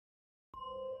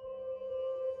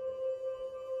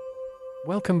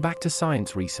Welcome back to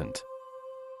Science Recent.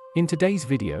 In today's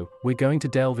video, we're going to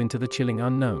delve into the chilling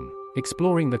unknown,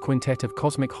 exploring the quintet of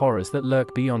cosmic horrors that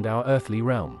lurk beyond our earthly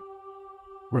realm.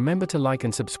 Remember to like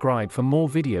and subscribe for more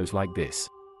videos like this.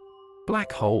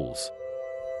 Black holes.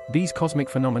 These cosmic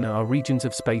phenomena are regions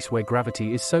of space where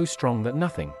gravity is so strong that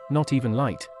nothing, not even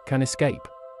light, can escape.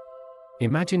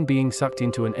 Imagine being sucked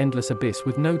into an endless abyss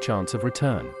with no chance of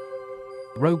return.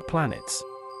 Rogue planets.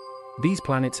 These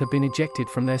planets have been ejected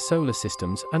from their solar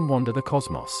systems and wander the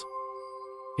cosmos.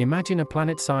 Imagine a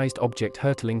planet-sized object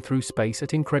hurtling through space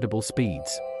at incredible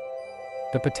speeds.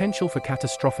 The potential for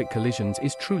catastrophic collisions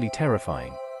is truly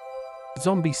terrifying.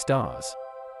 Zombie stars.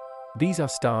 These are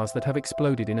stars that have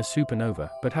exploded in a supernova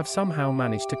but have somehow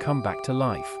managed to come back to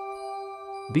life.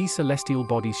 These celestial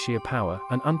bodies' sheer power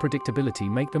and unpredictability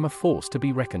make them a force to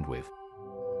be reckoned with.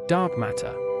 Dark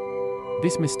matter.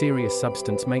 This mysterious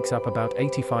substance makes up about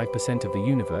 85% of the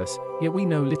universe, yet we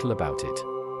know little about it.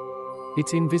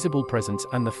 Its invisible presence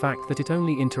and the fact that it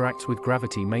only interacts with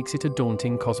gravity makes it a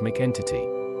daunting cosmic entity.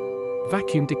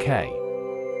 Vacuum decay.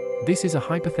 This is a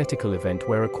hypothetical event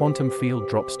where a quantum field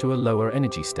drops to a lower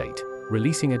energy state,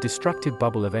 releasing a destructive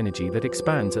bubble of energy that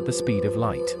expands at the speed of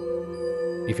light.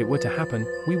 If it were to happen,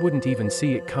 we wouldn't even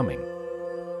see it coming.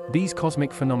 These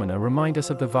cosmic phenomena remind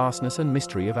us of the vastness and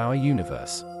mystery of our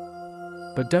universe.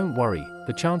 But don't worry,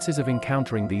 the chances of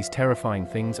encountering these terrifying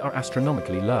things are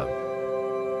astronomically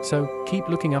low. So, keep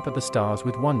looking up at the stars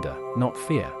with wonder, not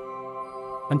fear.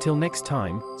 Until next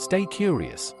time, stay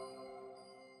curious.